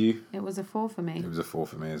 4 for you? It was a 4 for me. It was a 4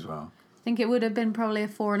 for me as well. I think it would have been probably a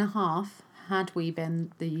 4.5 had we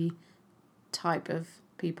been the type of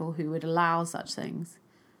people who would allow such things.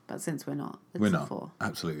 But since we're not, it's We're a not. 4.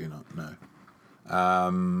 Absolutely not, no.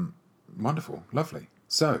 Wonderful. Lovely.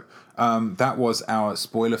 So, that was our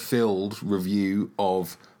spoiler-filled review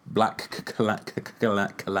of Black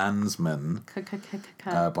Klansman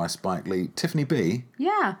by Spike Lee. Tiffany B,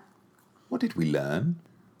 Yeah. what did we learn?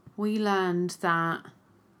 We learned that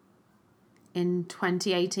in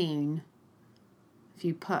 2018, if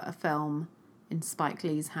you put a film in Spike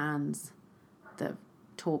Lee's hands that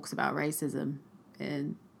talks about racism,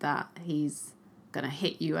 that he's going to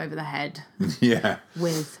hit you over the head Yeah.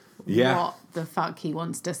 with Yeah. what the fuck he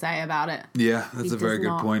wants to say about it. Yeah, that's a very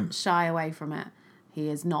good point. Shy away from it. He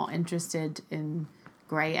is not interested in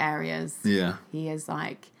grey areas. Yeah. He is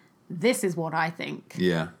like, this is what I think.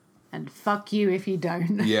 Yeah. And fuck you if you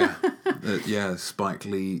don't. Yeah. Yeah, Spike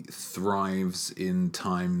Lee thrives in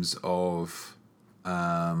times of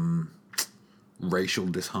racial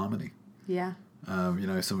disharmony. Yeah.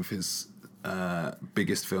 Some of his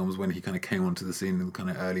biggest films when he kind of came onto the scene in the kind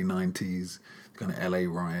of early 90s, kind of LA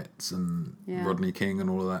riots and Rodney King and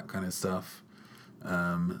all of that kind of stuff.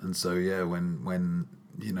 And so, yeah, when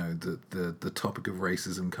the topic of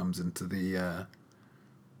racism comes into the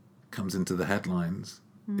headlines,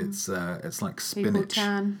 it's like spinach.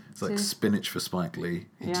 It's like spinach for Spike Lee.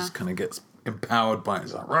 He just kind of gets empowered by it.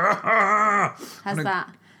 It's like, has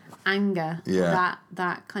that anger,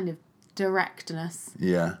 that kind of directness,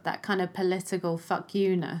 that kind of political fuck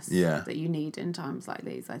you-ness that you need in times like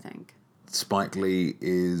these, I think. Spike Lee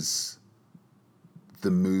is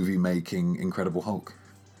the movie-making Incredible Hulk.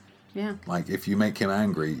 Yeah. Like, if you make him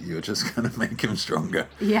angry, you're just going to make him stronger.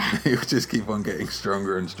 Yeah. He'll just keep on getting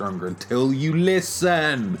stronger and stronger until you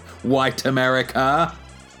listen, white America.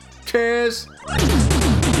 Cheers!